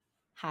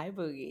Hi,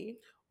 Boogie.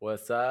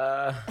 What's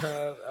up?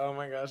 Oh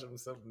my gosh, I'm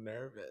so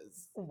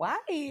nervous. Why?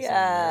 I'm so nervous.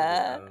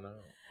 I don't know.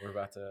 We're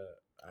about to,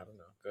 I don't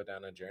know, go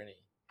down a journey.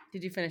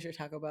 Did you finish your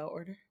Taco Bell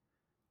order?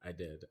 I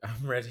did.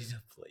 I'm ready to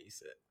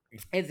place it.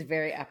 It's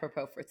very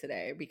apropos for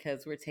today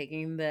because we're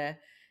taking the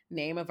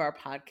name of our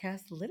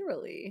podcast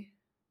literally.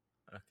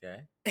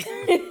 Okay.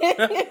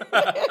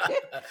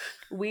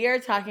 We are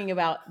talking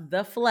about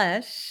the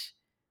flesh.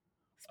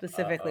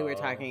 Specifically, we're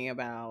talking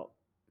about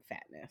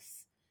fatness.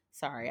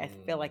 Sorry, I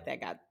feel like that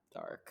got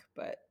dark,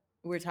 but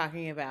we're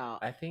talking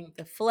about I think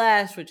the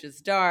flesh, which is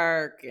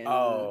dark. And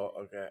Oh,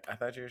 okay. I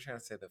thought you were trying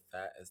to say the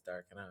fat is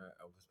dark, and I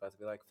was about to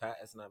be like, fat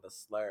is not a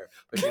slur,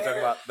 but you're talking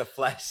about the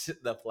flesh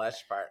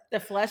part.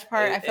 The flesh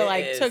part, I feel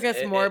like took us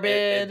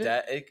morbid.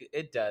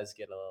 It does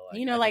get a little like,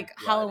 you know, like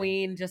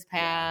Halloween just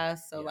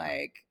passed, so yeah.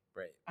 like,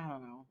 Right. I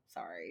don't know.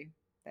 Sorry,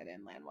 that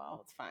didn't land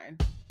well. It's fine.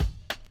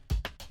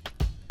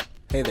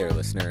 Hey there,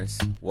 listeners.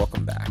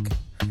 Welcome back.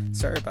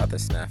 Sorry about the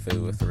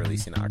snafu with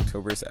releasing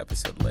October's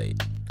episode late.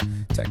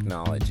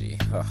 Technology.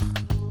 Ugh,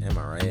 am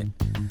I right?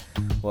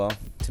 Well,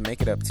 to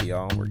make it up to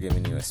y'all, we're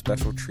giving you a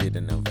special treat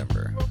in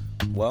November.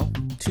 Well,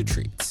 2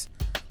 treats.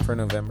 For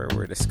November,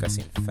 we're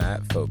discussing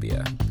fat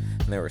phobia.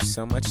 And there was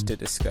so much to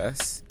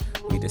discuss,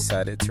 we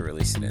decided to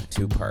release it in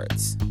 2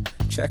 parts.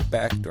 Check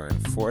back during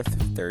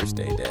 4th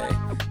Thursday day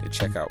to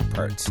check out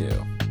part 2.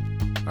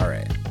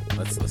 Alright,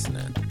 let's listen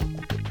in.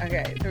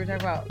 Okay, so we're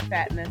talking about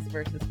fatness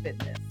versus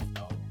fitness.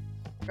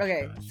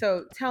 Okay,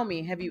 so tell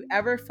me, have you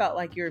ever felt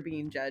like you were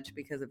being judged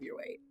because of your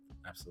weight?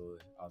 Absolutely,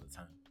 all the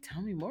time. Tell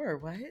me more.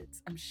 What?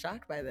 I'm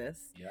shocked by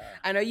this. Yeah.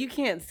 I know you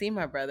can't see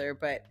my brother,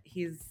 but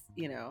he's,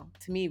 to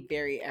me,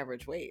 very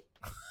average weight.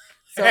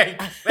 So,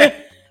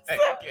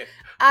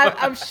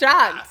 I'm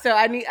shocked. So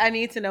I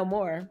need to know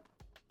more.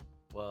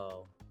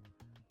 Well,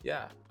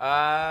 yeah.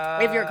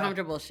 If you're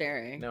comfortable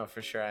sharing. No,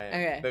 for sure I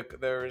am. Okay.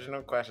 The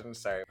original question,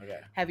 sorry. Okay.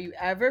 Have you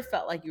ever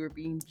felt like you were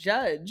being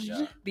judged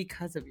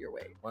because of your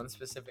weight? One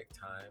specific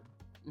time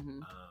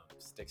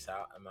sticks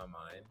out in my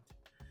mind.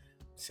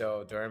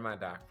 So during my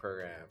doc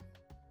program,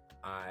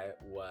 I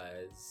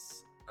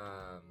was,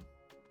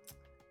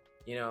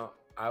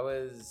 I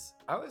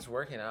was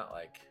working out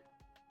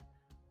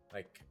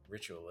like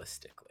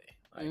ritualistically.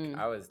 Like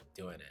I was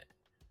doing it,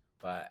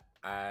 but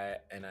I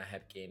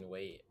had gained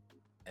weight.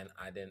 And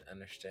I didn't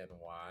understand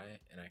why,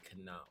 and I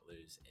could not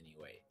lose any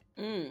weight.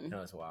 And it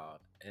was wild.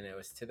 And it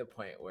was to the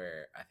point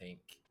where I think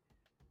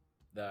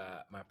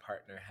my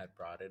partner had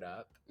brought it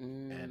up,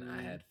 and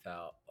I had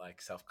felt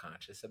like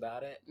self-conscious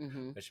about it,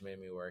 which made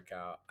me work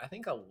out, I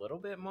think, a little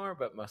bit more,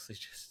 but mostly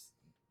just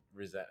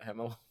resent him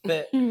a little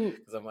bit.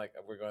 Because I'm like,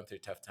 we're going through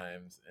tough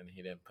times, and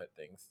he didn't put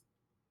things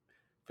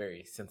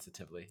very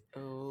sensitively.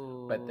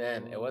 Oh. But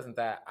then it wasn't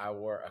that. I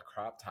wore a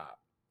crop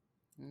top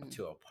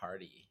to a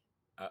party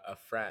of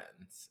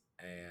friends,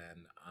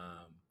 and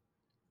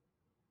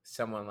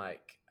someone I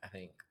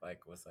think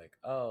was like,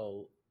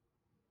 oh,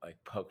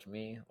 like poked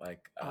me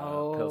like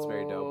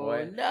Pillsbury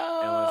Doughboy,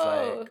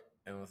 no,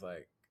 and was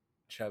like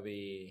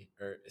chubby,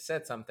 or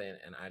said something,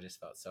 and I just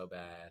felt so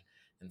bad,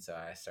 and so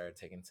I started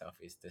taking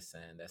selfies to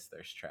send as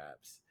thirst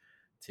traps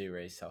to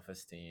raise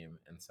self-esteem.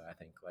 And so I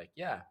think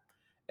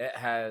it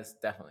has.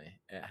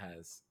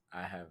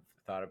 I have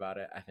thought about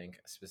it. I think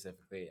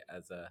specifically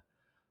as a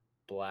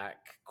Black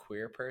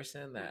queer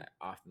person that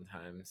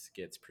oftentimes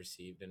gets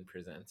perceived and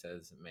presents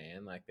as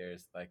man, like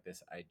there's like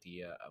this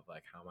idea of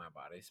like how my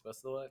body's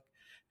supposed to look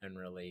in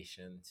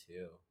relation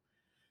to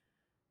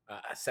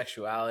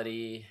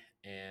sexuality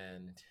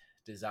and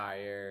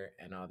desire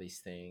and all these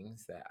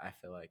things, that I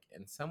feel like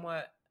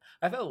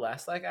I feel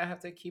less like I have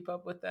to keep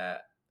up with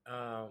that,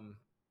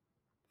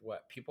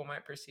 what people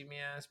might perceive me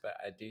as. But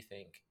I do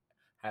think,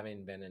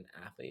 having been an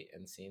athlete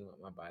and seeing what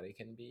my body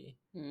can be,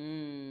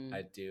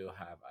 I do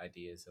have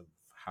ideas of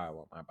how I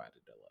want my body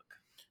to look.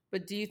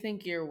 But do you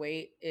think your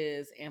weight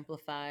is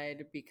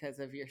amplified because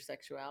of your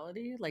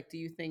sexuality? Like, do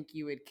you think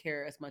you would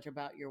care as much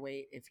about your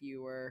weight if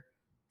you were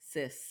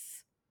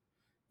cis?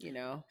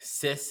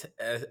 Cis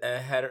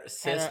hetero?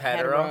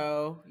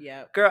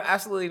 Yep. Girl,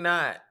 absolutely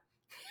not.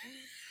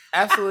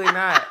 Absolutely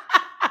not.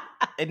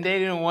 And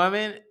dating a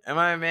woman, am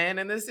I a man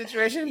in this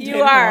situation?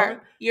 You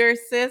are. You're a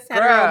cis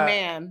hetero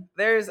man.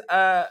 There's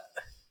dad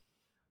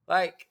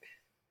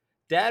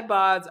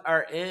bods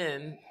are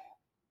in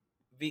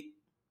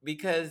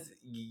because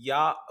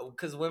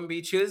women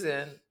be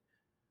choosing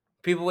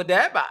people with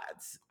dad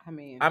bods. I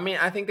mean,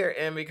 I think they're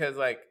in because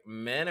like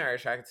men are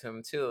attracted to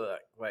them too.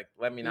 Like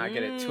let me not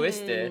get it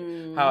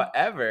twisted.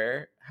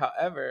 However,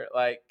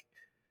 like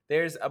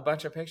there's a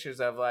bunch of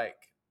pictures of like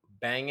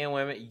banging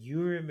women.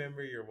 You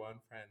remember your one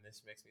friend?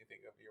 This makes me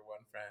think of your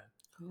one friend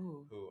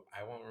who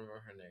I won't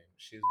remember her name.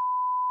 She's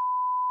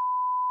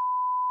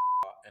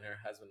and her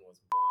husband was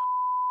blonde.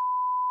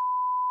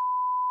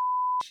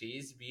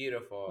 She's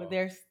beautiful. Well,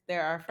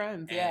 there are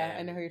friends. Yeah,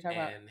 I know who you're talking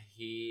about. And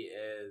he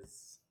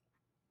is.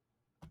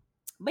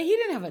 But he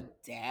didn't have a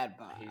dad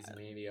bod. He's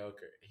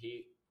mediocre.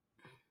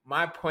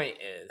 My point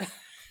is,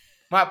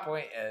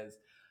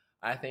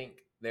 I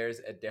think there's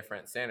a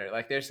different standard.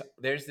 Like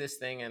there's this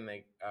thing in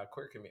the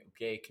queer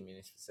gay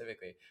community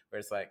specifically where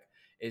it's like,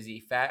 is he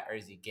fat or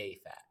is he gay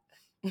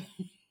fat?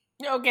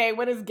 Okay,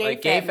 what is gay like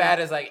fat? Gay fat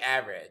is like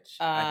average,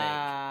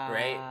 I think,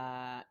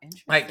 right?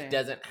 Interesting. Like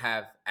doesn't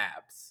have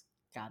abs.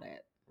 Got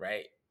it.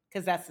 Right?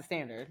 Because that's the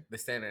standard. The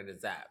standard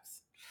is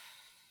abs.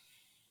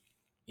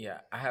 Yeah,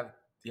 I have.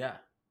 Yeah,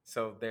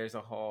 so there's a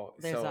whole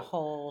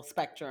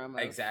spectrum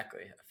of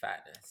exactly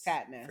fatness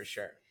for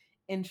sure.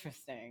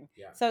 Interesting.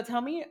 Yeah. So tell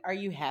me, are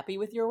you happy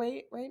with your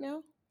weight right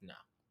now? No.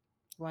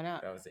 Why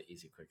not? That was an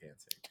easy, quick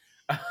answer.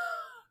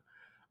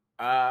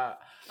 I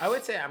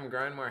would say I'm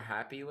growing more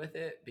happy with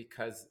it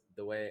because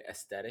the way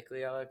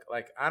aesthetically I look.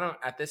 Like I don't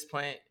at this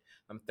point.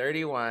 I'm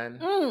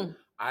 31.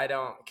 I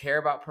don't care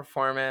about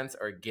performance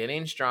or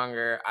getting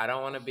stronger. I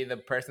don't want to be the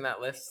person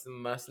that lifts the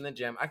most in the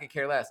gym. I could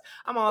care less.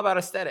 I'm all about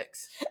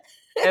aesthetics.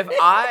 If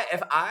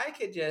I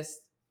could just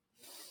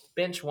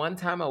bench one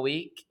time a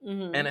week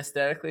and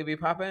aesthetically be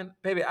popping,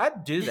 baby,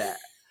 I'd do that.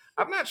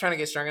 I'm not trying to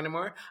get strong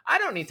anymore. I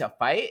don't need to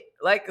fight.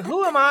 Like,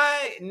 who am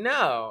I?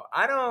 No,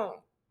 I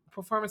don't.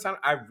 Performance,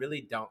 I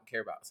really don't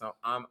care about. So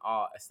I'm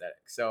all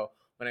aesthetic. So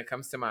when it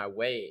comes to my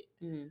weight,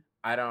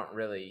 I don't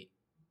really.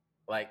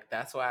 Like,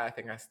 that's why I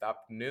think I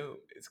stopped Noom.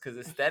 It's because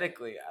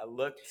aesthetically, I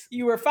looked.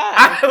 You were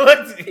fine. You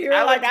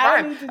were like,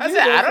 fine. I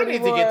said, I don't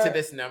need to get to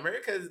this number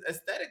because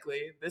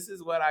aesthetically, this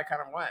is what I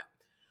kind of want.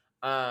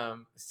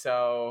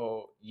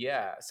 So,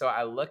 yeah. So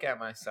I look at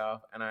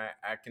myself and I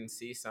can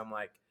see some,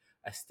 like,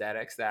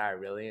 aesthetics that I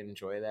really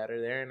enjoy that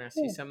are there. And I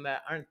see some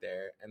that aren't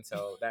there. And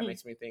so that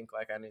makes me think,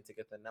 like, I need to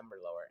get the number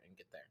lower and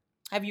get there.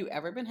 Have you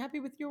ever been happy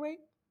with your weight?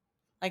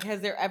 Like,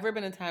 has there ever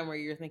been a time where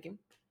you're thinking,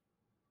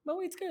 my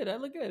weight's good. I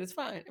look good. It's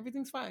fine.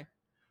 Everything's fine.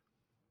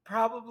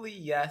 Probably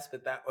yes,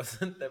 but that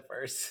wasn't the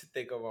first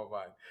thing on my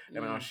mind.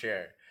 And I'll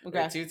share. Okay.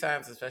 There are 2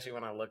 times, especially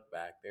when I look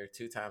back, there are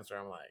 2 times where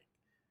I'm like,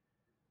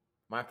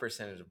 my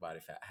percentage of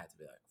body fat had to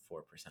be like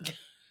 4%.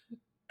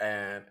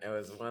 And it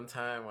was one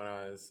time when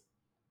I was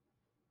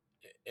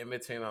in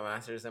between my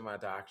master's and my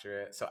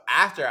doctorate. So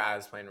after I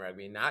was playing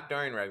rugby, not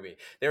during rugby.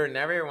 They were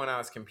never when I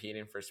was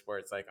competing for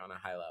sports, like on a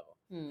high level.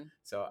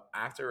 So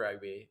after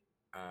rugby,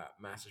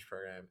 master's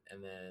program,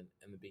 and then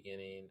in the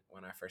beginning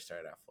when I first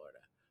started at Florida.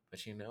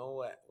 But you know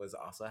what was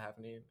also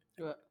happening?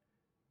 What?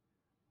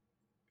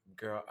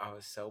 Girl, I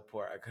was so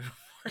poor I couldn't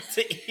afford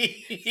to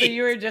eat. So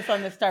you were just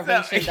on the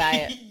starvation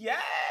diet.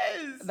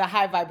 Yes. The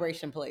high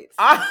vibration plates.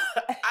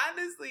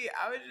 Honestly,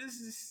 I was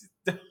just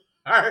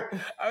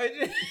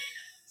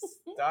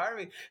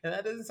starving. And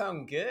that doesn't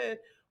sound good.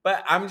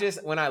 But I'm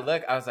just, when I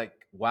look, I was like,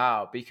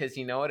 wow, because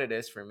you know what it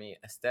is for me?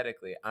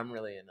 Aesthetically, I'm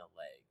really into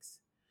legs.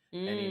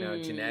 And, you know,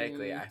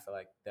 genetically, I feel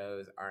like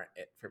those aren't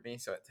it for me.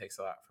 So it takes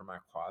a lot for my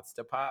quads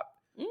to pop.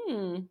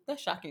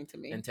 That's shocking to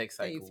me. And takes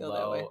like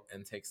low,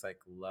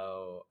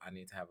 I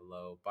need to have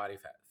low body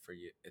fat for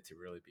it to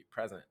really be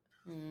present.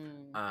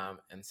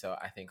 And so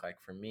I think like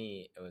for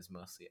me, it was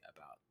mostly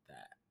about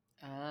that.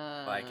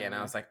 Like, and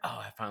I was like, oh,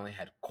 I finally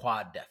had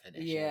quad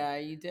definition. Yeah,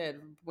 you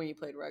did when you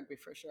played rugby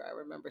for sure. I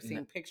remember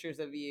seeing pictures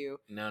of you.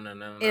 No.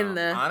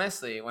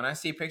 Honestly, when I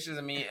see pictures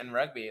of me in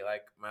rugby,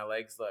 like my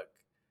legs look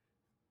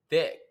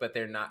thick, but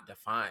they're not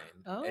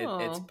defined.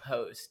 It's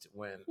post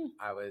when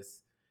I was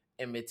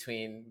in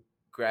between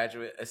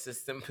graduate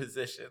assistant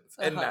positions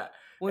and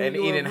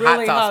eating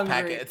really hot sauce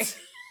packets.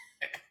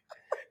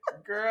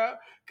 Girl,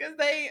 because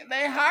they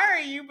hire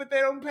you, but they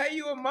don't pay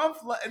you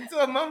until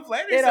a month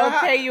later. They don't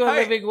pay you a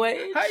living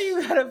wage. How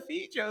you gotta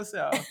feed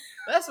yourself?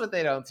 That's what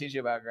they don't teach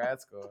you about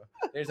grad school.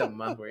 There's a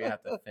month where you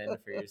have to fend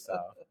for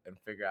yourself and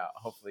figure out.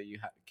 Hopefully, you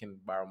can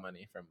borrow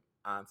money from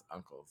aunts,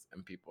 uncles,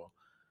 and people.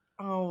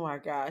 Oh my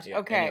gosh. Yeah,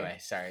 okay. Anyway,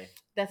 sorry.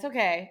 That's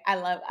okay. I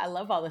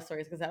love all the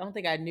stories because I don't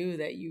think I knew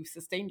that you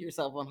sustained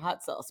yourself on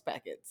hot sauce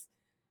packets.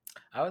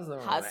 I was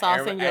living hot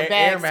sauce in your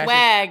bag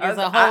swag is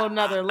a whole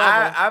nother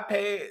level. I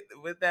paid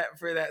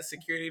for that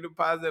security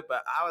deposit,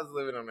 but I was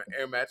living on an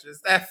air mattress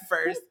that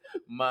first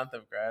month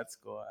of grad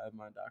school at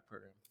my doc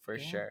program for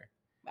sure.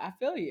 I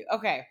feel you.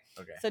 Okay.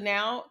 So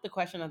now the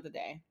question of the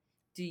day: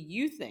 do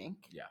you think?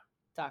 Yeah.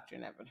 Dr.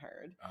 Nevin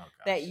Hurd,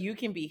 that you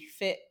can be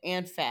fit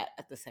and fat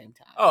at the same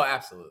time? Oh,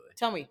 absolutely.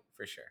 Tell me.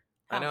 For sure.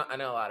 How? I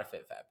know a lot of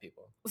fit fat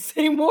people.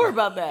 Say more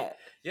about that.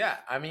 Yeah,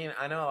 I mean,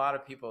 I know a lot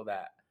of people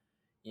that,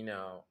 you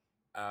know,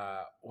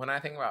 when I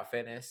think about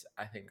fitness,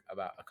 I think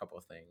about a couple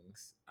of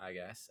things, I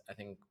guess. I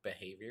think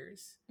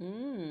behaviors,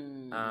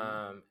 and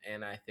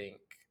I think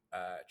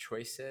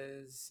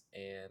choices,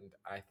 and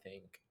I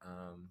think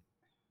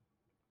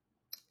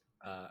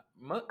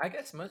I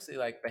guess mostly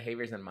like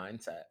behaviors and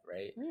mindset,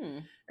 right?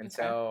 And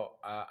so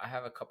I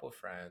have a couple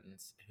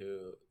friends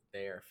who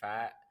they are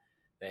fat.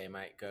 They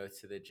might go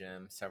to the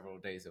gym several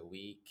days a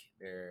week.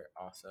 They're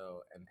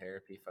also in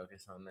therapy,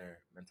 focused on their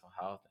mental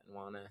health and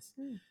wellness.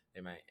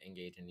 They might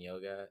engage in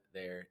yoga.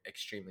 They're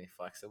extremely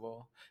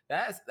flexible.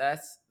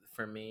 That's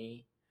for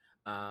me.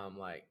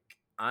 Like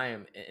I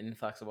am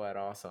inflexible at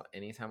all. So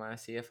anytime I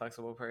see a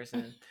flexible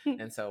person,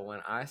 and so when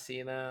I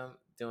see them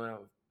doing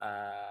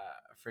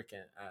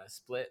freaking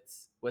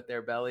splits with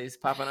their bellies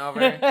popping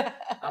over.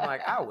 I'm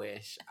like, I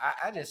wish.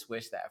 I just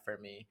wish that for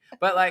me.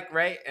 But like,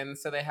 right? And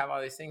so they have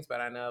all these things,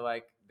 but I know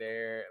like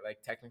they're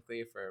like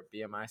technically for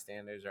BMI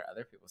standards or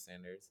other people's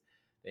standards,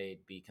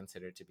 they'd be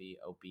considered to be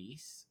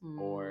obese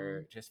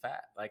or just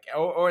fat. Like,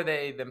 or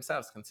they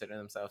themselves consider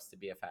themselves to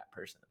be a fat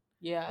person.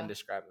 Yeah. And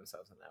describe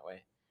themselves in that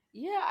way.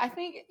 Yeah, I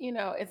think,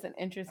 it's an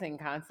interesting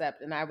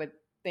concept. And I would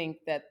think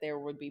that there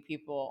would be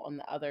people on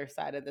the other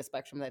side of the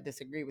spectrum that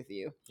disagree with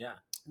you. Yeah.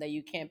 That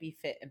you can't be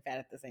fit and fat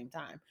at the same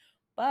time.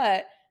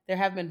 But there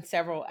have been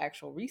several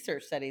actual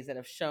research studies that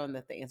have shown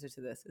that the answer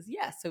to this is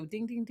yes. So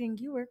ding, ding, ding,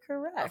 you were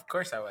correct. Of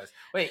course I was.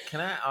 Wait,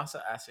 can I also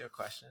ask you a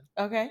question?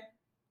 Okay.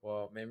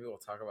 Well, maybe we'll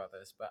talk about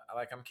this, but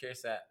like I'm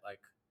curious at like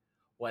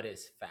what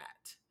is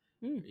fat?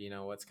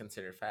 What's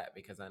considered fat?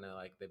 Because I know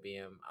like the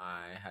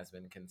BMI has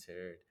been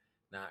considered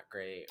not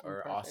great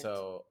or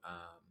also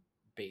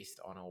based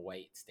on a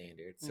white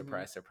standard.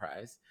 Surprise,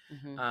 surprise.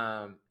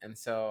 And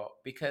so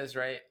because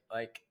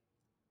like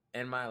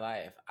in my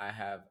life, I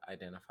have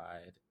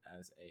identified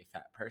as a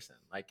fat person,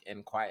 like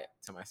in quiet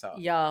to myself.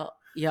 Y'all,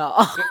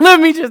 let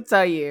me just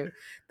tell you,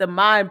 the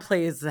mind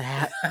plays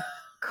that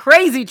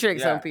crazy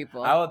tricks on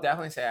people. I will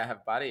definitely say I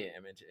have body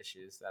image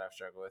issues that I've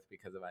struggled with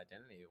because of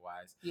identity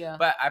wise. Yeah.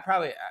 But I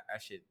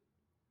should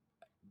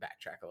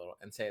backtrack a little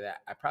and say that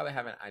I probably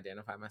haven't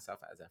identified myself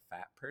as a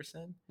fat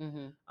person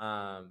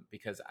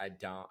because I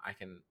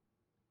can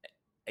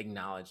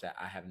acknowledge that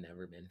I have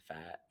never been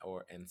fat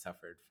and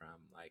suffered from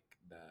like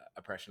the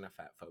oppression of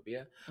fat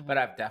phobia. But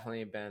I've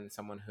definitely been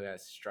someone who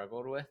has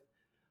struggled with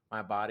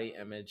my body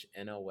image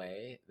in a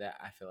way that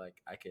I feel like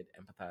I could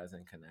empathize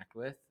and connect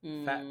with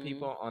fat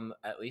people on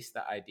at least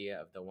the idea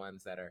of the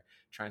ones that are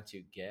trying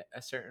to get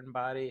a certain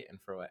body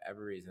and for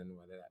whatever reason,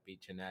 whether that be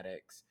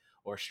genetics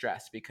or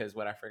stress, because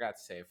what I forgot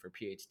to say for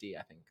PhD,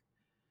 I think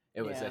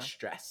it was a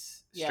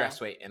stress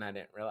weight. And I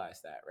didn't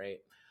realize that. Right.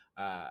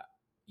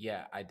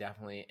 I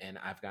definitely, and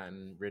I've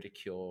gotten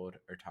ridiculed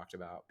or talked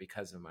about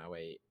because of my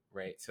weight.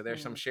 Right. So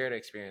there's some shared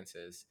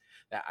experiences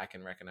that I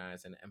can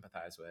recognize and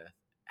empathize with,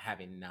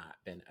 having not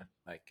been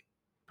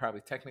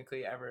probably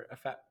technically ever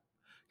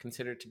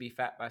considered to be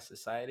fat by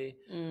society.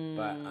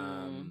 But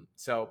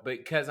so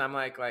because I'm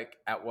like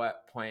at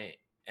what point,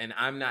 and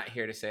I'm not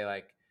here to say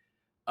like,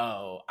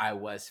 oh, I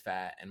was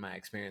fat and my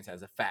experience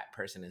as a fat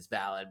person is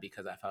valid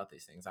because I felt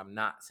these things. I'm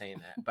not saying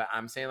that, but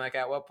I'm saying like,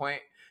 at what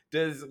point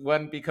does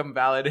one become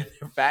valid in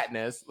their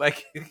fatness?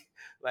 Like,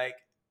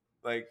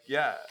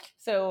 yeah.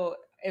 So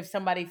if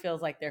somebody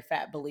feels like they're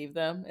fat, believe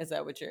them. Is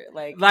that what you're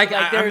like?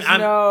 There's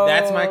no.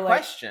 That's my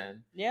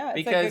question. Yeah,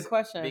 it's a good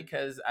question.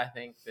 Because I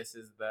think this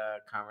is the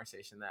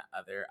conversation that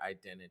other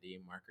identity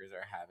markers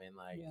are having.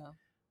 Like,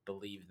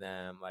 believe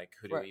them. Like,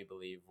 who do we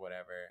believe?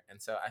 Whatever. And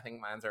so I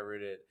think mines are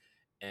rooted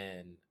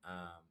in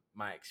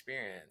my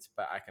experience,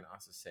 but I can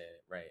also say,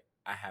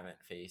 I haven't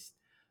faced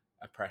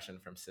oppression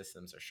from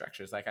systems or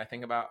structures. Like I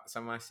think about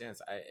some of my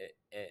students,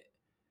 it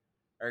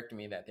irked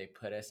me that they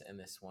put us in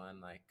this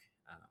one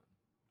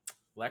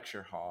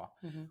lecture hall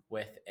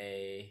with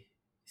a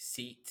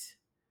seat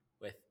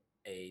with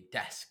a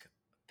desk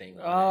thing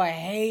on it. I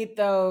hate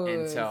those.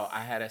 And so I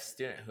had a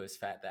student who was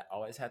fat that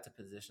always had to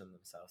position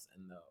themselves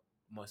in the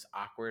most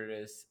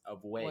awkwardest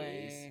of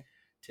ways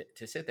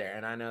to sit there.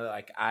 And I know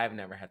that I've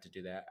never had to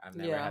do that. I've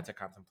never had to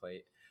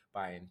contemplate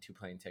buying 2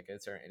 plane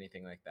tickets or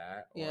anything like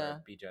that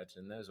or be judged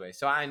in those ways.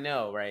 So I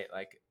know,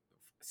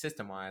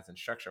 system wise and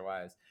structure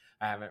wise,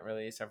 I haven't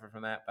really suffered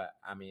from that. But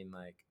I mean,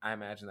 I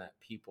imagine that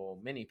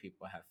many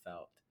people have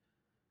felt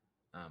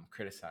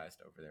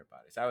criticized over their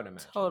bodies. I would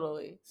imagine.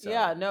 Totally. So.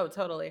 Yeah, no,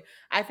 totally.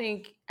 I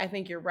think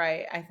you're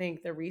right. I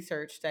think the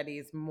research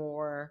studies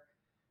more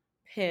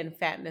pin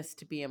fatness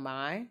to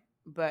BMI.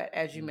 But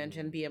as you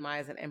mentioned,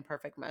 BMI is an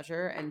imperfect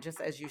measure. And just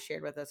as you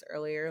shared with us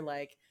earlier,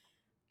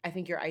 I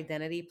think your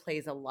identity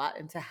plays a lot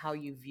into how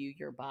you view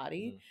your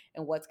body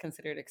and what's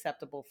considered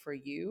acceptable for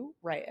you,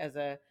 right? As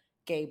a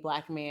gay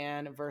Black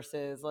man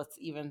versus, let's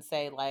even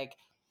say,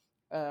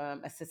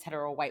 a cis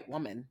hetero white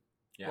woman.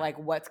 Yeah.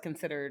 What's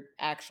considered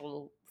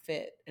actual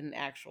fit and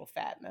actual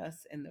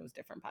fatness in those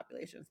different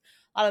populations.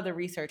 A lot of the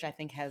research, I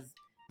think, has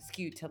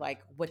skewed to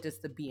what does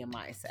the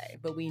BMI say?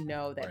 But we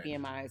know that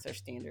BMIs are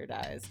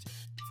standardized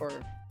for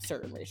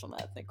certain racial and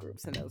ethnic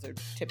groups, and those are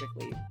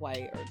typically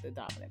white or the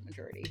dominant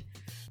majority.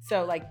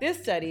 So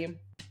this study,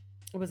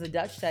 it was a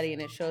Dutch study,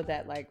 and it showed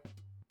that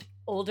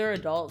older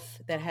adults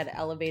that had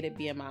elevated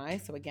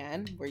BMI, so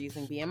again, we're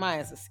using BMI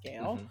as a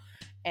scale,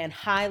 and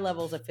high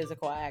levels of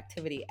physical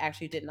activity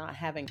actually did not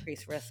have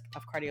increased risk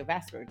of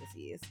cardiovascular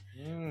disease,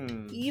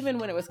 even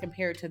when it was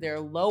compared to their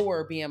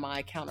lower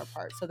BMI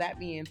counterparts. So that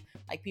means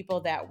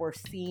people that were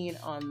seen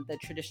on the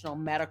traditional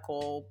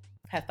medical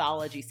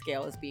pathology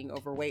scale as being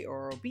overweight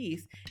or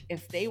obese,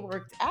 if they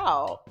worked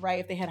out,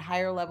 if they had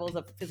higher levels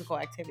of physical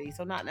activity,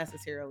 so not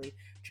necessarily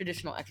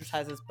traditional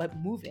exercises, but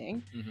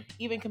moving,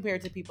 even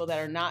compared to people that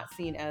are not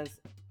seen as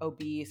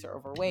obese or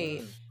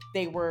overweight,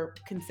 they were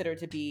considered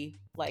to be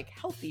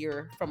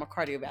healthier from a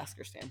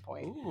cardiovascular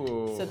standpoint.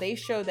 Ooh. So they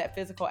showed that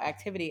physical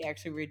activity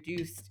actually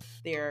reduced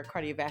their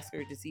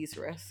cardiovascular disease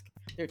risk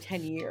their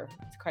 10-year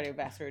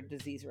cardiovascular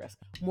disease risk,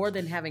 more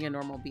than having a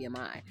normal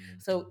BMI.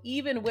 So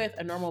even with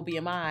a normal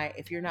BMI,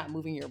 if you're not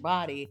moving your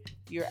body,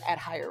 you're at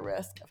higher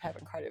risk of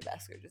having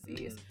cardiovascular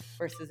disease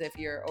versus if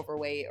you're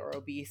overweight or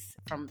obese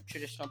from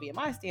traditional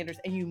BMI standards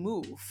and you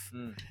move.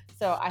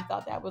 So I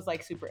thought that was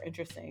like super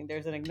interesting.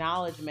 There's an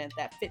acknowledgement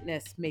that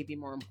fitness may be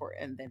more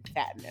important than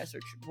fatness, or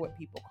what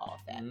people call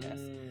fatness.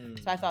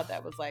 So I thought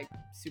that was like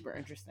super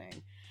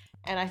interesting.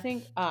 And I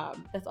think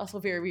that's also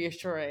very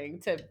reassuring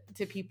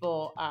to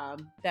people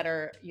that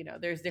are,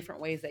 there's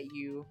different ways that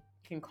you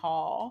can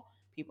call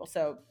people.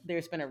 So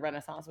there's been a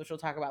renaissance, which we'll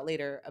talk about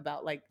later,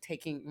 about like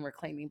taking and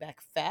reclaiming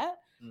back fat,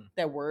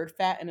 that word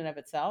fat in and of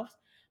itself.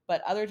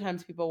 But other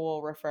times people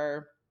will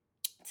refer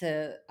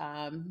to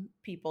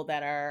people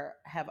that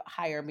have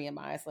higher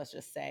BMIs, let's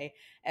just say,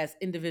 as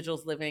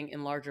individuals living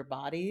in larger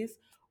bodies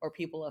or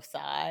people of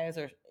size,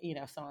 or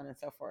so on and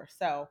so forth.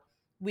 So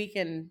we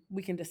can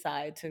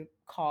decide to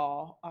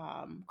call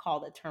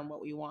the term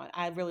what we want.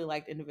 I really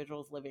liked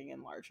individuals living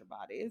in larger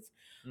bodies,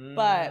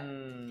 but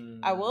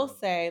I will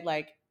say,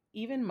 like,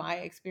 even my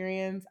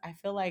experience, I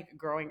feel like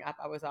growing up,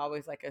 I was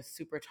always like a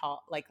super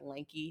tall, like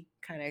lanky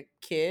kind of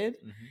kid.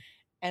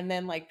 And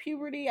then like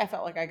puberty, I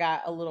felt like I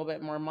got a little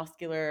bit more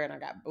muscular and I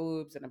got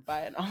boobs and a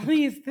butt and all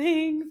these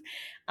things.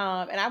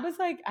 And I was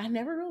like, I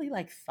never really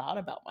like thought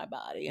about my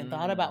body and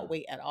thought about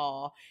weight at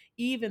all,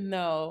 even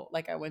though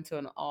like I went to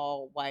an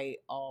all white,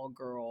 all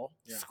girl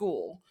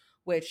school,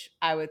 which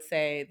I would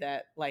say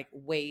that like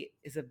weight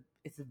is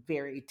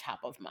very top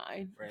of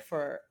mind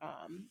for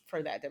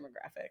that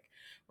demographic,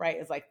 right?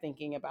 Is like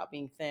thinking about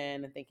being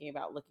thin and thinking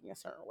about looking a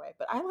certain way.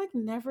 But I like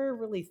never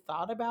really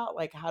thought about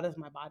like, how does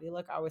my body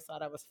look? I always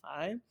thought I was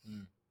fine.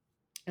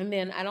 And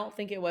then I don't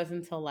think it was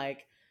until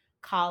like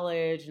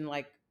college and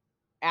like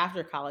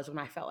after college, when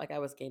I felt like I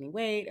was gaining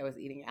weight, I was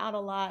eating out a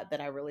lot,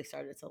 that I really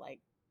started to like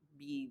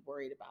be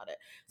worried about it.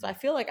 So I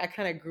feel like I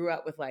kind of grew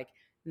up with like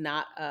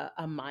not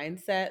a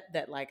mindset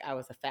that like I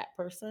was a fat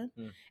person.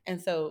 And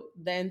so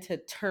then to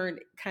turn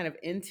kind of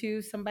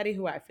into somebody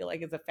who I feel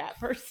like is a fat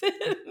person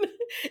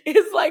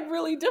is like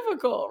really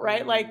difficult,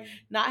 right? Like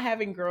not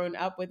having grown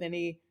up with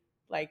any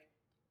like,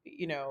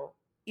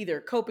 either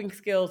coping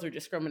skills or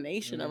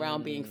discrimination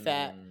around being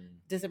fat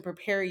doesn't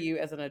prepare you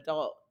as an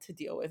adult to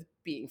deal with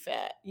being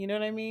fat. You know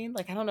what I mean?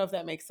 Like, I don't know if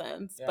that makes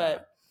sense,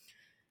 but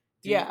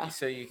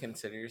so you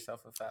consider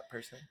yourself a fat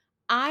person?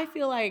 I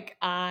feel like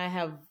I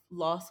have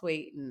lost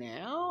weight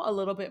now, a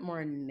little bit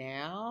more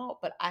now,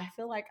 but I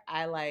feel like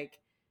I like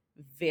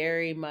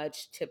very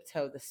much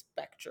tiptoe the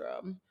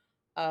spectrum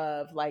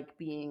of like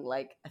being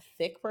like a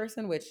thick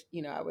person, which,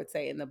 I would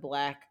say in the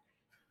Black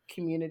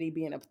community,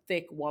 being a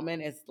thick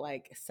woman is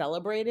like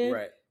celebrated,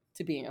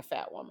 to being a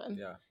fat woman.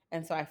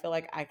 And so I feel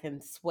like I can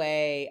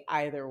sway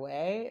either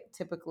way.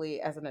 Typically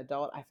as an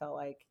adult, I felt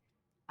like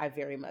I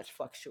very much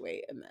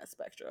fluctuate in that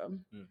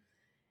spectrum.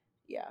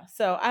 Yeah.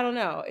 So I don't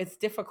know. It's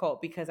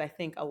difficult because I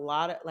think a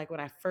lot of like when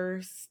I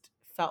first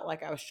felt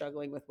like I was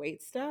struggling with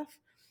weight stuff,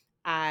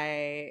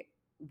 I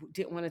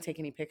didn't want to take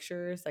any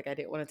pictures. Like I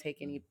didn't want to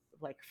take any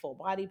like full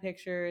body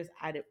pictures.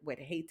 Would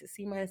hate to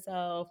see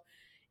myself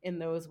in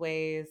those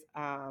ways.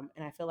 And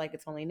I feel like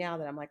it's only now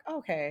that I'm like,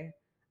 okay,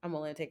 I'm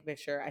willing to take a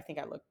picture. I think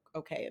I look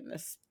okay in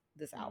this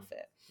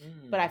outfit.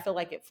 But I feel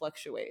like it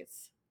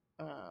fluctuates.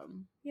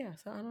 Yeah.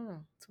 So I don't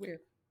know. It's weird.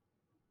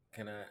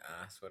 Can I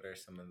ask what are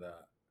some of the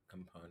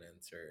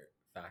components or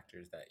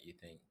factors that you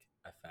think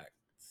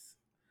affects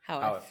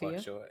how it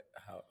fluctuates?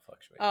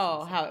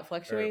 Oh, how it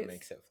fluctuates? Or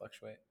makes it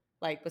fluctuate?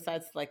 Like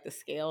besides like the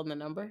scale and the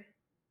number?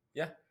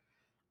 Yeah.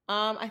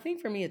 I think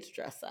for me it's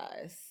dress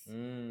size.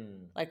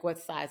 Like what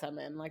size I'm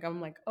in. Like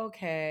I'm like,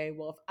 okay,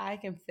 well if I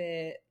can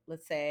fit,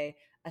 let's say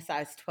a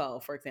size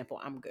 12, for example,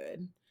 I'm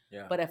good.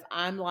 Yeah. But if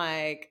I'm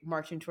like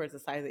marching towards a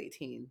size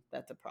 18,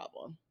 that's a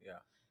problem. Yeah.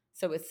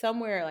 So it's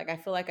somewhere like I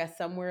feel like I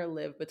somewhere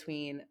live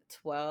between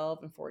 12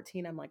 and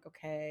 14. I'm like,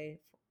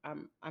 okay,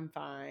 I'm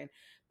fine.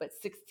 But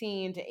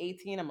 16 to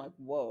 18, I'm like,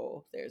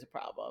 whoa, there's a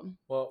problem.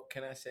 Well,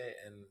 can I say,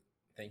 and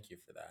thank you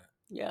for that.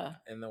 Yeah.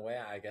 And the way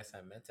I guess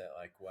I meant it,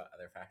 like what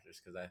other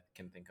factors, because I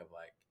can think of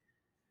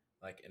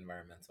like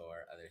environmental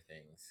or other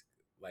things.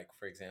 Like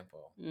for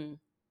example, if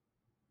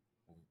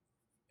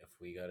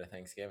we go to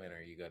Thanksgiving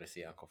or you go to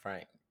see Uncle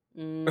Frank,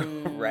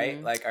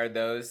 right? Like are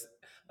those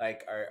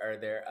like are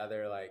there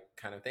other like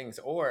kind of things,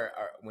 or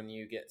when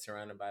you get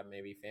surrounded by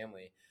maybe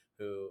family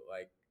who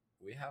like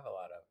we have a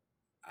lot of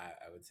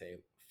I would say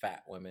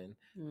fat women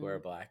who are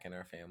Black in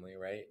our family,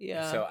 right?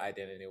 Yeah. So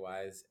identity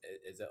wise,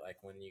 is it like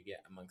when you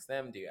get amongst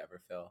them, do you ever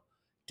feel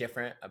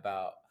different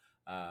about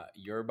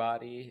your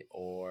body,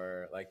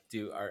 or like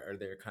are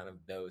there kind of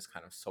those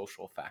kind of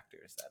social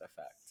factors that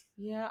affect?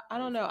 Yeah, I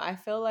don't know. I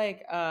feel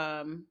like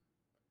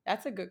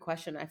that's a good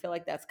question. I feel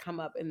like that's come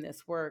up in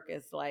this work,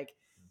 is like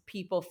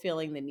people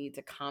feeling the need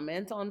to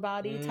comment on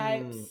body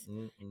types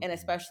and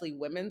especially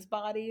women's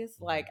bodies.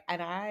 Like,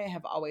 and I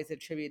have always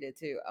attributed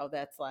to, oh,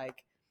 that's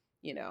like,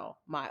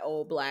 my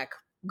old Black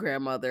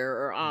grandmother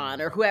or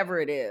aunt or whoever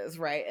it is,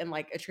 right? And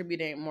like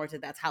attributing more to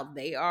that's how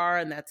they are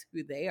and that's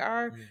who they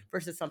are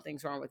versus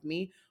something's wrong with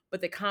me.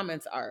 but the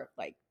comments are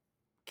like,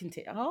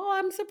 oh,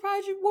 I'm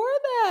surprised you wore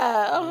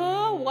that.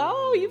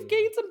 Wow, you've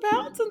gained some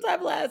pounds since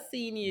I've last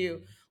seen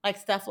you. Like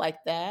stuff like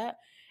that.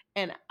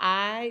 And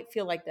I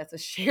feel like that's a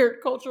shared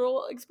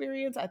cultural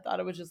experience. I thought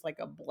it was just like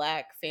a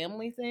Black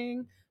family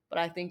thing, but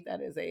I think that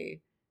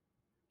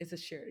it's a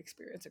shared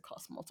experience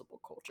across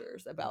multiple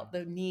cultures about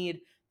the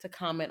need to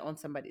comment on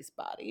somebody's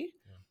body,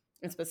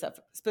 and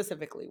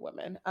specifically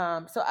women.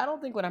 So I don't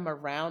think when I'm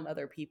around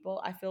other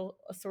people, I feel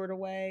a sort of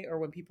way, or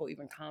when people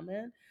even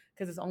comment,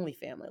 because it's only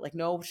family. Like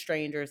no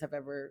strangers have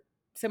ever,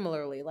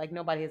 similarly, like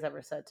nobody has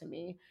ever said to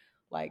me,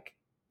 like,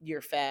 you're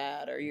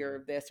fat or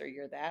you're this or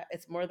you're that.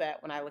 It's more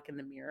that when I look in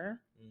the mirror,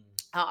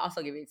 I'll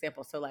also give you an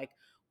example. So like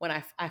when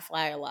I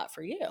fly a lot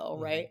for Yale,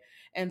 right?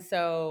 And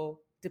so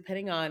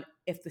depending on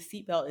if the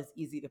seatbelt is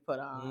easy to put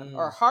on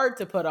or hard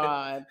to put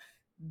on,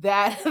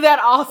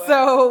 that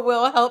also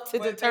will help to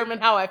determine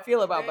how I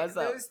feel about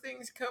myself. Those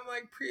things come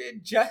like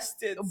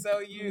pre-adjusted, so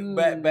you.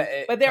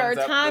 But there are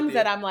times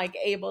that I'm like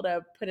able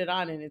to put it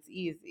on and it's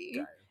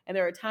easy, and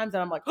there are times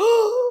that I'm like,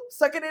 oh,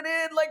 sucking it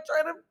in, like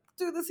trying to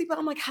do the seatbelt.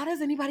 I'm like, how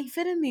does anybody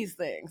fit in these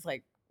things?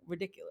 Like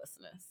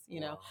ridiculousness, you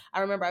know. I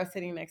remember I was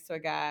sitting next to a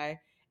guy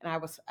and I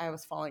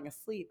was falling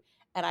asleep.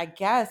 And I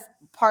guess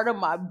part of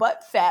my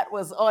butt fat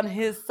was on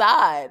his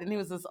side. And he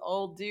was this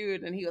old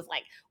dude. And he was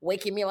like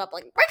waking me up,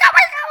 like, wake up,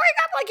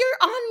 like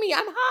you're on me.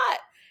 I'm hot.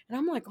 And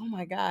I'm like, oh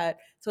my God.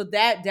 So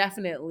that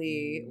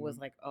definitely was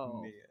like,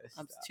 oh,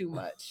 it's too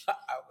much.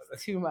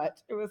 Too much.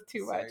 It was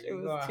too much. It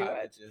was too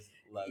much.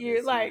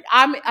 You're like,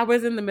 I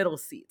was in the middle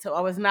seat, so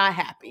I was not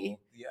happy.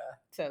 Yeah.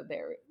 So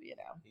there, you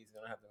know. He's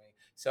gonna have to make.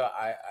 So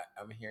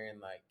I'm hearing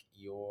like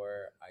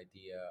your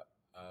idea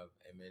of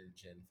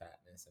image and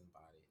fatness and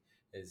body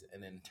is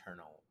an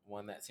internal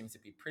one that seems to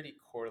be pretty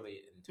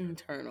poorly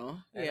internal.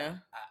 And yeah.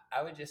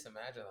 I would just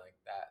imagine like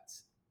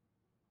that's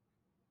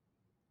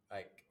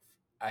like,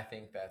 I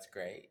think that's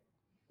great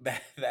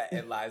that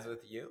it lies with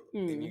you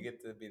and you get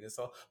to be the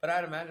soul. But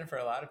I'd imagine for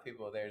a lot of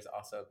people, there's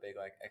also a big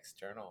like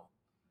external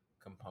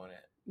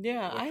component.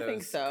 Yeah, I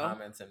think so.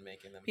 Comments and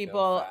making them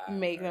people feel fat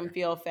make them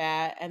feel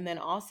fat, and then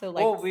also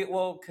like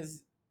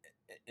because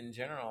in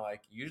general,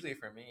 like usually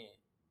for me,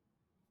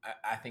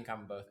 I think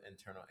I'm both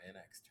internal and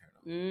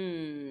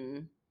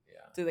external. Yeah.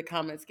 Do the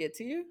comments get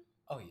to you?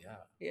 Oh yeah.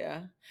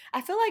 Yeah.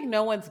 I feel like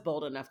no one's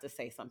bold enough to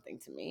say something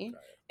to me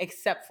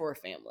except for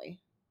family.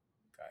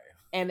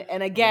 And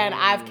again,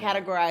 I've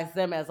categorized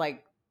them as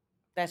like,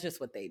 that's just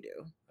what they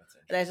do.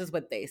 That's just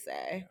what they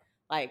say. Yeah.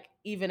 Like,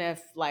 even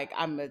if like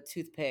I'm a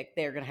toothpick,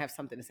 they're going to have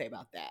something to say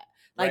about that.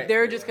 Like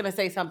they're just going to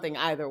say something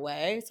either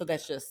way. So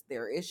that's just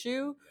their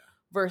issue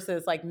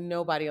versus like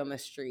nobody on the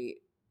street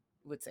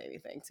would say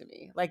anything to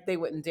me. Like they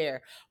wouldn't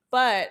dare.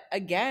 But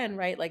again,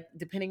 right, like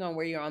depending on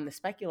where you're on the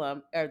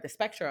spectrum,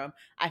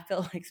 I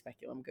feel like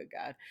good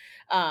God.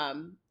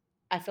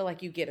 I feel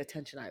like you get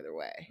attention either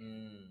way.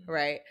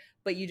 Right?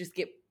 But you just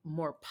get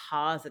more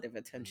positive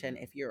attention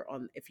if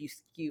you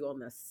skew on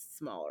the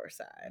smaller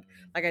side.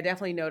 Like I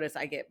definitely notice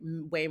I get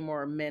way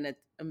more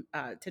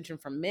attention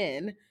from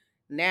men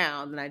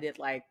now than I did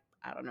like,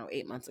 I don't know,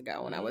 8 months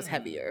ago when I was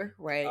heavier,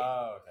 right?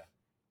 Oh, okay.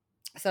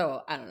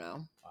 So I don't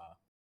know. Wow.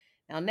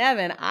 Now,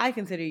 Nevin, I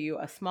consider you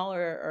a smaller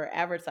or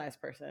average size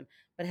person,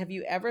 but have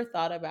you ever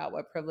thought about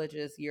what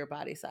privileges your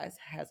body size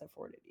has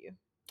afforded you?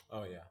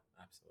 Oh yeah,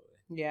 absolutely.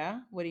 Yeah?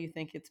 What do you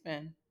think it's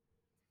been?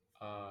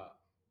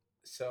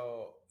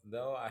 So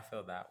though I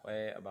feel that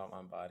way about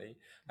my body,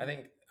 I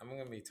think I'm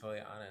going to be totally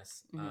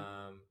honest.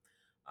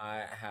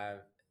 I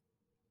have,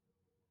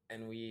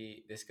 and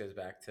this goes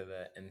back to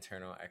the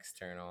internal,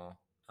 external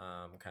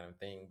kind of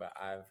thing, but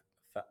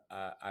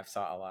I've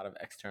sought a lot of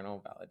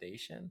external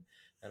validation,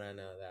 and I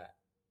know that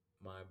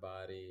my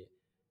body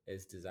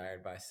is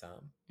desired by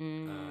some.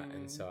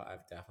 And so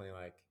I've definitely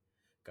like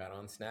got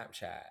on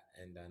Snapchat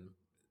and done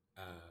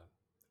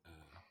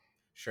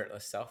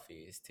shirtless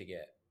selfies to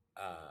get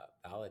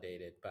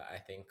validated. But I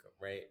think,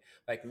 right,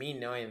 like me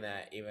knowing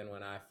that even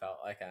when I felt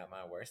like at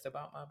my worst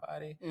about my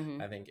body,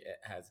 I think it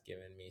has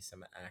given me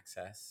some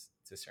access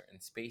to certain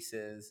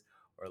spaces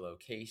or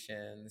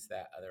locations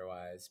that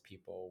otherwise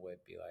people would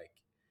be like,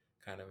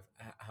 kind of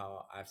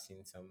how I've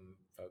seen some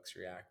folks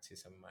react to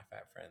some of my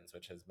fat friends,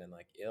 which has been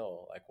like,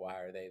 ill, like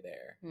why are they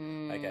there,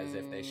 like as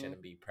if they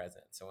shouldn't be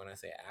present. So when I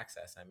say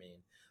access, I mean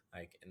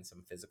like in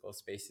some physical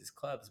spaces,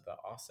 clubs, but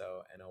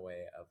also in a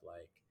way of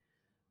like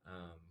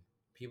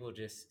people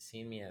just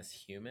seeing me as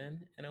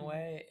human in a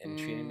way and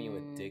treating me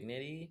with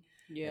dignity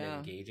and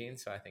engaging.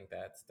 So I think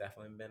that's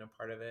definitely been a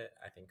part of it.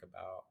 I think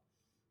about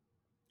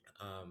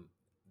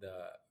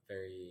the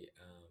very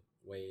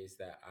ways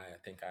that I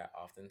think I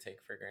often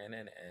take for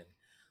granted, and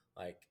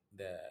like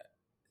the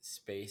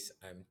space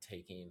I'm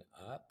taking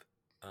up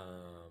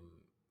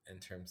in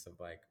terms of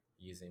like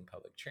using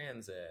public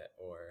transit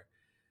or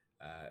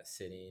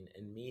sitting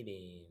in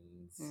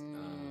meetings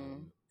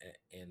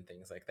and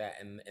things like that,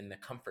 and the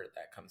comfort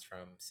that comes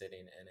from sitting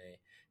in a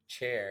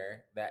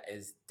chair that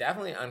is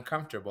definitely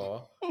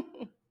uncomfortable.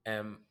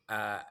 And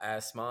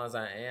as small as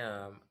I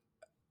am,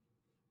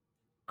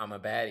 I'm a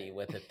baddie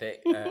with a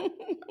thick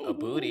a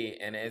booty,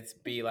 and it's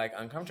be like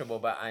uncomfortable.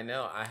 But I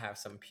know I have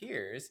some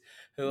peers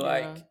who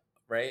like,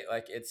 right,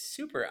 like it's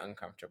super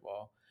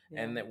uncomfortable,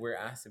 and that we're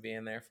asked to be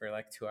in there for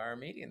like 2-hour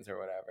meetings or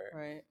whatever,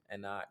 right,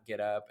 and not get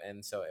up.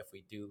 And so if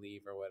we do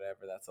leave or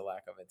whatever, that's a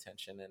lack of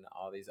attention and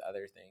all these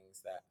other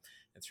things that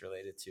it's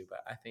related to. But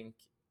I think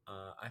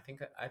I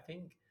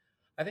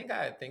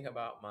think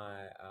about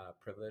my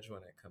privilege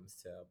when it comes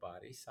to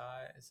body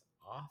size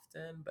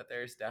often, but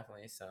there's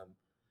definitely some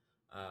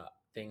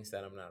things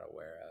that I'm not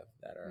aware of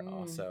that are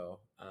also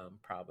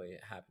probably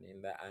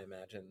happening that I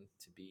imagine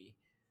to be,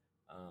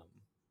 um,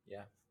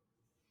 yeah.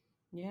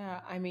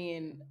 Yeah, I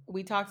mean,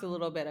 we talked a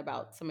little bit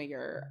about some of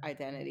your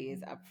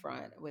identities up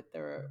front with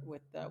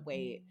the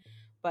weight,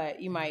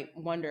 but you might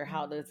wonder,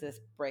 how does this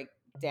break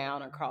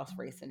down across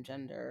race and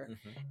gender?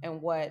 Mm-hmm.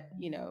 And what,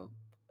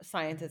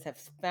 scientists have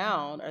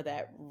found are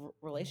that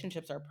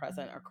relationships are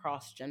present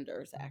across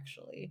genders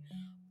actually.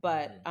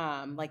 But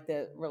like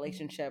the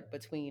relationship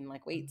between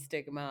like weight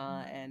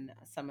stigma and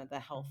some of the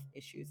health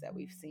issues that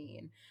we've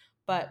seen.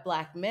 But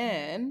Black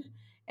men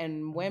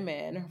and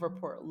women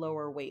report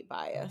lower weight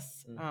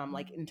bias,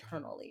 like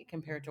internally,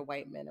 compared to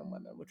white men and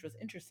women, which was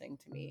interesting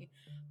to me.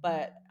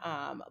 But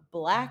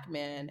Black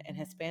men and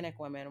Hispanic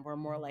women were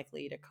more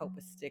likely to cope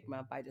with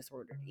stigma by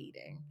disordered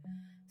eating.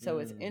 So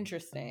it's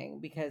interesting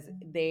because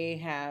they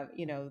have,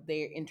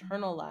 they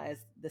internalize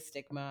the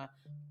stigma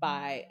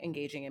by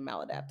engaging in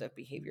maladaptive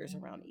behaviors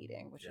around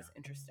eating, which is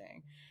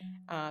interesting.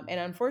 And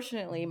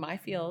unfortunately, my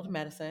field,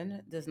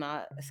 medicine, does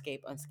not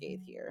escape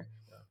unscathed here.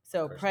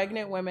 So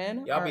pregnant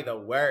women, y'all be the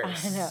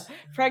worst. I know.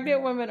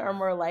 Pregnant women are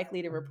more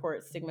likely to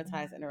report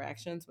stigmatized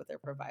interactions with their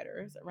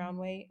providers around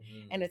weight.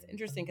 And it's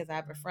interesting because I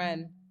have a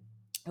friend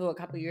who a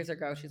couple years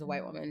ago, she's a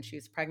white woman, she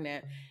was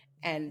pregnant,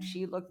 and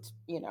she looked,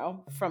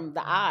 from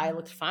the eye,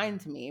 looked fine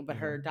to me, but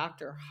her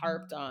doctor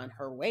harped on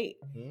her weight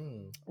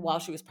while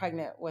she was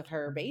pregnant with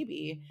her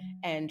baby,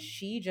 and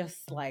she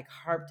just like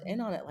harped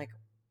in on it, like,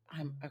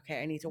 I'm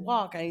okay, I need to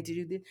walk, I need to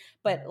do this.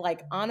 But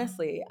like,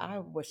 honestly, I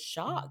was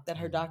shocked that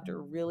her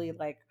doctor really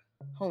like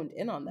honed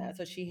in on that.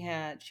 So she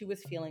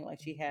was feeling like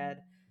she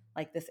had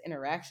like this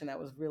interaction that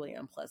was really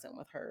unpleasant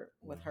with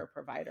her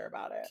provider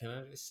about it. Can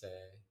I just say,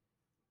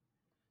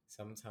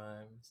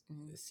 sometimes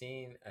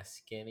seeing a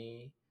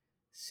skinny,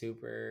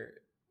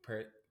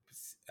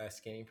 a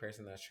skinny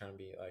person that's trying to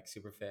be like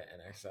super fit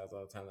and exercise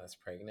all the time that's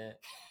pregnant,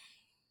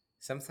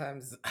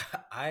 sometimes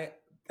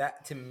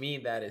that to me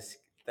that is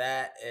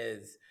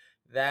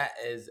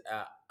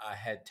a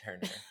head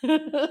turner.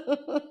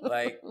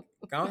 Like,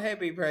 go ahead,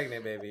 be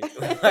pregnant, baby.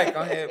 Like,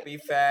 go ahead, be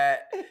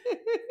fat,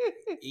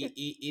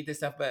 eat this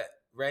stuff, but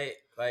right,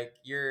 like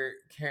you're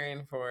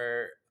caring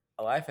for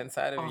a life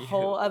inside of a you,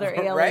 whole other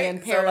alien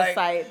right?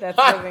 parasite so, like, that's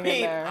living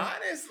in there.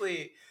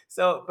 Honestly,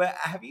 so but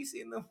have you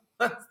seen the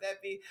ones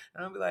that be?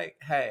 And I'll be like,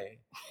 hey,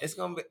 it's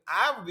gonna be.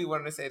 I would be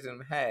wanting to say to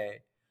them,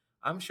 hey,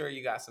 I'm sure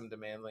you got some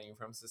demands on you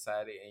from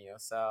society and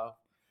yourself,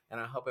 and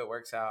I hope it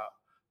works out.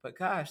 But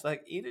gosh,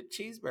 like, eat a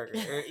cheeseburger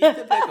or eat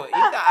the pickle,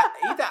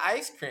 eat the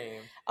ice cream.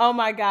 Oh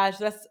my gosh,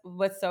 that's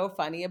what's so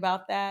funny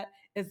about that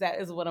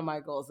is one of my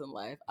goals in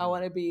life. I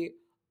want to be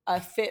a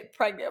fit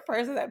pregnant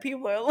person that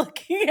people are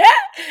looking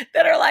at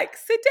that are like,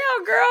 sit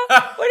down, girl.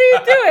 What are you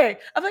doing?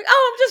 I'm like,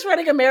 oh, I'm just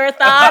running a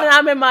marathon and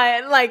I'm in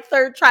my like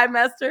 3rd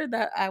trimester.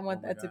 That I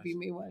want that to be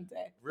me one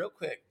day. Real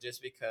quick,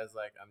 just because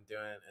like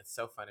it's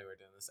so funny we're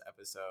doing this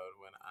episode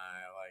when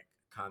I like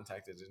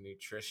contacted a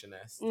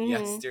nutritionist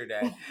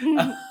yesterday.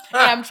 Yeah,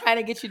 I'm trying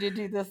to get you to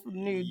do this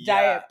new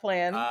diet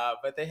plan.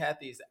 But they had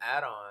these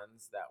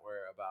add-ons that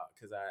were about,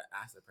 because I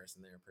asked the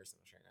person, they're a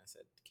personal trainer. I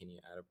said, can you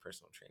add a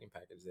personal training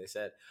package? They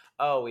said,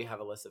 oh, we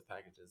have a list of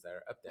packages that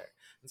are up there.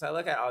 And so I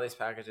look at all these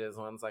packages.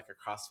 One's like a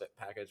CrossFit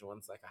package.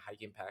 One's like a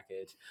hiking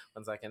package.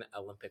 One's like an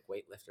Olympic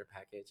weightlifter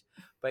package.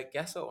 But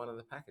guess what one of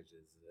the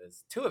packages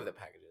is? 2 of the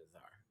packages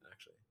are,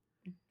 actually.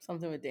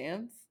 Something with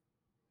dance?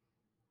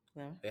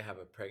 No. They have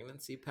a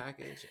pregnancy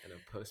package and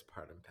a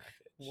postpartum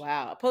package.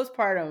 Wow.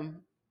 Postpartum,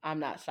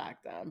 I'm not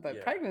shocked on,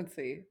 but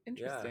pregnancy,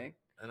 interesting.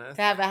 Yeah. And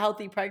to have a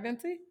healthy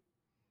pregnancy?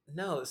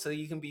 No, so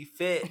you can be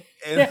fit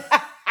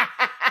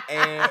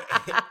and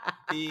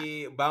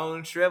be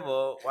bone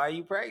shrivel while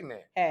you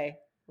pregnant. Hey,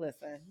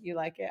 listen, you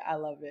like it? I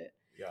love it.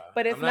 Yeah.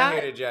 But it's I'm not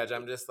here to judge.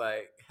 I'm just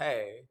like,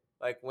 hey,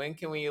 like, when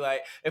can we,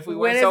 like, if we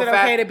when went so is it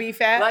fat, okay to be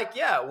fat? Like,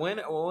 yeah,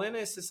 when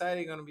is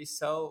society going to be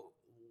so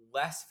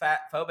less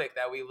fat phobic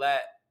that we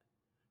let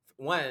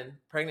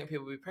pregnant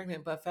people be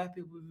pregnant, but fat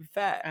people be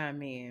fat? I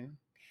mean,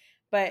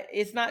 but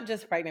it's not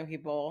just pregnant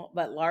people,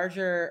 but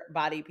larger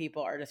body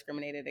people are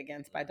discriminated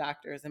against by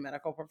doctors and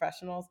medical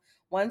professionals.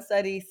 One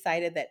study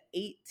cited that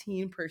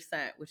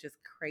 18%, which is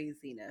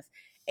craziness,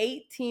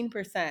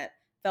 18%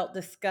 felt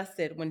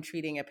disgusted when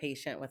treating a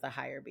patient with a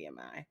higher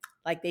BMI.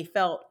 Like they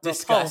felt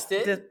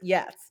disgusted?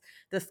 Yes,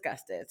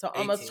 disgusted. So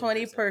almost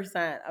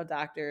 20% of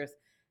doctors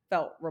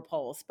felt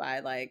repulsed by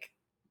like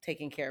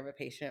taking care of a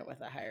patient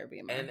with a higher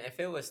BMI. And if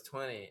it was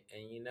 20,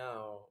 and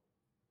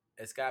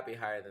it's got to be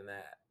higher than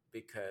that,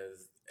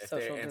 because if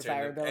social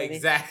desirability.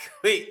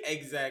 Exactly.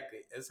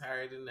 It's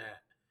higher than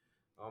that.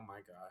 Oh my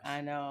gosh.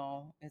 I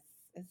know.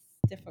 It's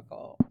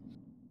difficult.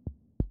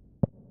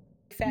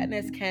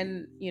 Fatness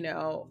can,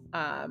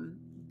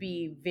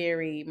 be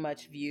very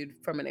much viewed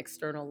from an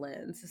external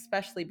lens,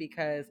 especially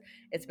because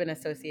it's been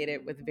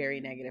associated with very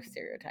negative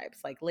stereotypes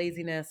like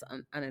laziness,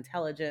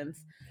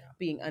 unintelligence,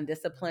 being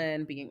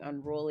undisciplined, being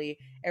unruly.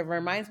 It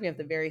reminds me of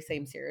the very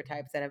same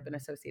stereotypes that have been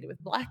associated with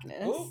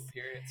Blackness. Ooh,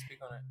 period. Speak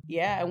on it.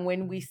 Yeah, and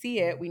when we see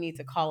it, we need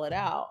to call it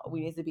out.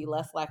 We need to be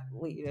less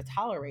likely to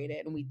tolerate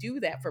it. And we do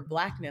that for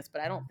Blackness,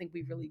 but I don't think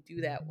we really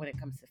do that when it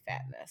comes to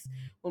fatness.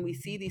 When we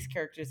see these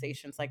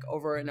characterizations like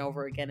over and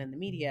over again in the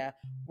media,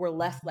 we're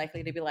less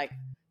likely to be like,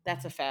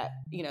 that's a fat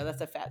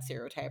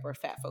stereotype or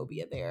fat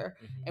phobia there.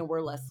 Mm-hmm. And we're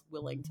less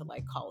willing to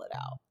like call it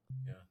out.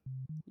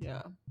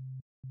 Yeah.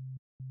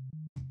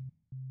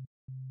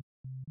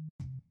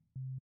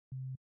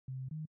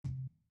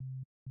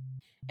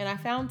 And I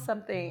found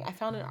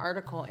an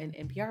article in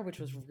NPR, which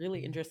was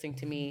really interesting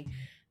to me,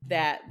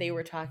 that they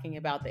were talking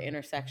about the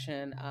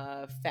intersection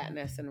of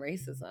fatness and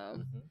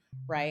racism,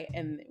 right?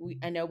 And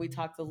I know we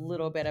talked a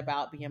little bit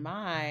about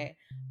BMI,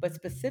 but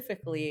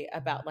specifically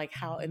about like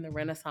how in the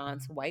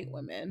Renaissance, white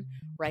women,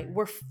 right,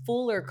 were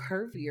fuller,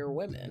 curvier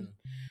women,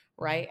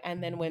 right?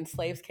 And then when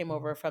slaves came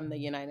over from the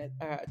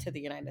to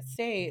the United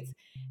States,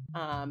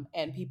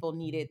 and people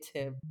needed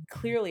to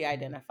clearly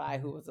identify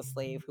who was a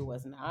slave, who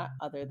was not,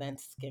 other than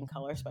skin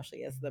color,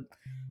 especially as the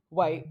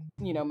white,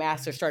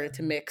 master started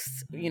to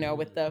mix,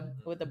 with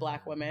the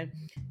black women,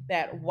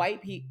 that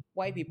white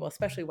people,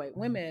 especially white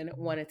women,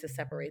 wanted to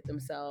separate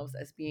themselves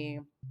as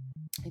being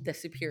the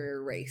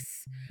superior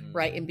race,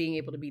 right? And being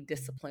able to be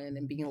disciplined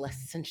and being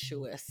less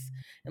sensuous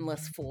and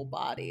less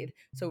full-bodied.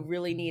 So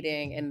really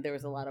needing, and there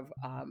was a lot of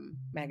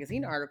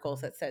magazine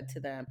articles that said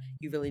to them,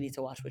 you really need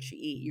to watch what you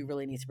eat. You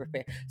really need to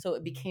prepare. So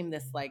it became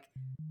this like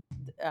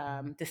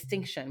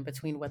distinction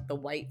between what the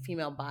white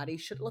female body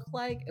should look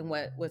like and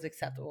what was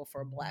acceptable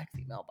for a black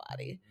female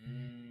body.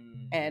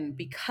 And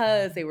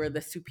because they were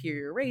the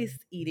superior race,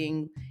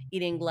 eating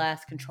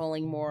less,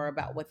 controlling more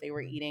about what they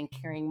were eating,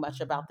 caring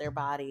much about their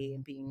body,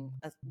 and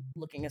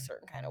looking a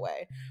certain kind of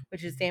way,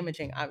 which is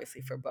damaging, obviously,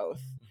 for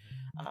both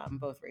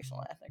racial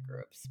and ethnic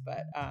groups.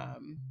 But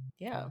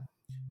yeah.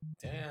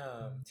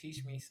 Damn,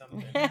 teach me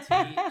something.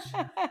 Teach.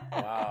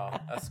 Wow,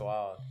 that's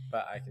wild.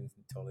 But I can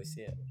totally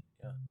see it.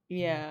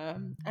 Yeah.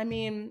 I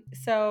mean,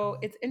 so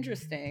it's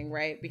interesting,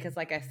 right? Because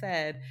like I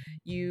said,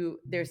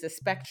 there's a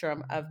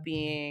spectrum of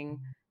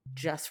being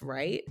just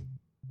right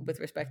with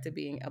respect to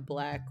being a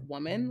black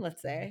woman,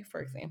 let's say,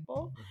 for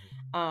example,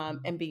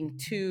 and being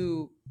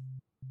too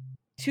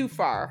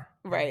far,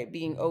 right?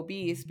 Being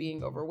obese,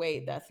 being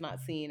overweight, that's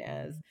not seen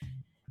as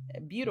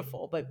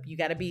beautiful, but you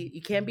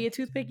can't be a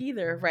toothpick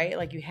either, right?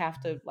 Like you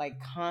have to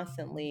like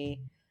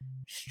constantly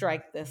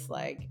strike this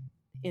like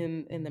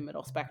in the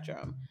middle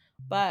spectrum.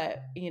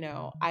 But,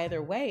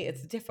 either way,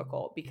 it's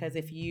difficult because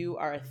if you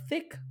are a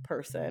thick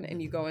person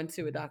and you go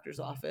into a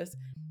doctor's office,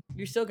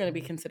 you're still going to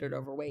be considered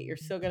overweight. You're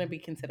still going to be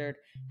considered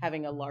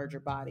having a larger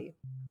body.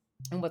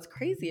 And what's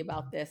crazy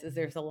about this is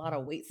there's a lot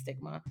of weight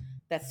stigma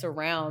that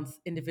surrounds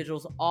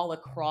individuals all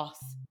across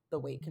the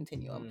weight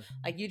continuum.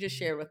 Like you just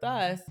shared with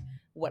us,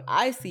 what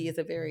I see is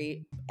a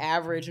very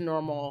average,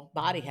 normal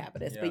body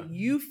habitus, but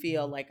you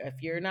feel like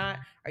if you're not,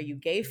 are you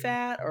gay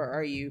fat or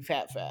are you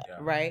fat,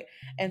 right?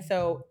 And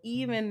so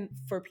even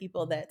for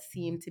people that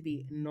seem to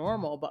be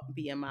normal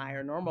BMI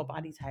or normal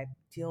body type,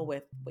 deal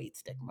with weight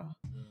stigma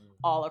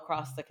all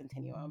across the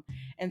continuum.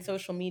 And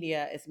social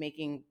media is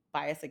making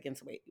bias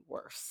against weight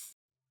worse.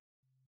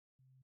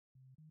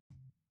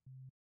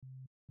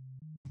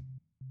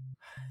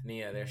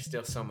 Nia, there's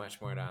still so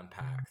much more to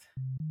unpack.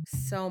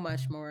 So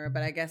much more,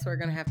 but I guess we're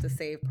going to have to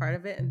save part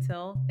of it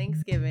until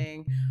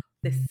Thanksgiving,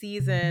 the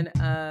season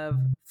of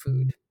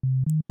food.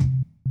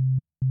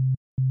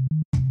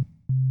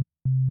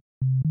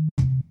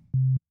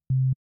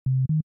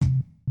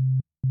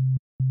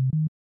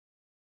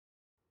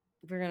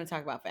 We're going to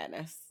talk about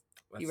fatness.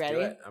 You ready?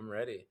 Do it. I'm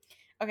ready.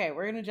 Okay,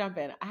 we're going to jump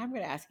in. I'm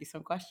going to ask you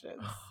some questions.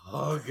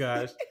 Oh,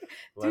 gosh.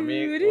 let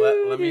me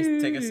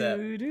take a sip.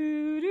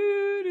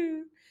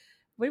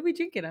 What are we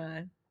drinking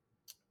on?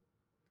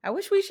 I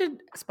wish we should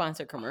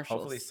sponsor commercials.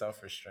 Hopefully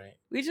self-restraint.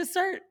 We should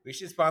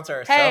sponsor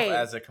ourselves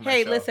as a commercial.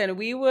 Hey, listen,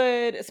 we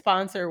would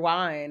sponsor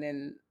wine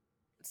and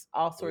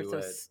all sorts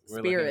of spirits.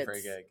 We're looking for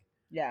a gig.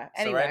 Yeah.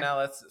 Anyway. So right now,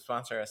 let's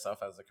sponsor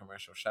ourselves as a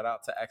commercial. Shout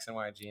out to X and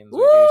Y Jeans. We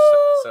do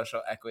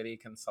social equity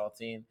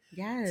consulting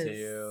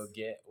to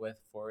get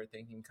with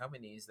forward-thinking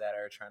companies that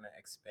are trying to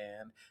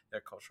expand their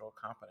cultural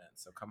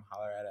competence. So come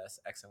holler at us,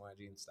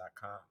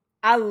 xnyjeans.com.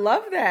 I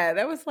love that.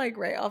 That was like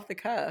right off the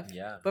cuff.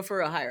 Yeah. But for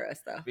real, hire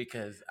us though.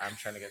 Because I'm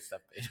trying to get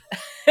stuff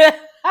paid.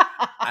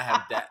 I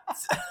have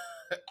debts.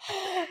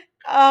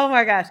 Oh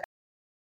my gosh.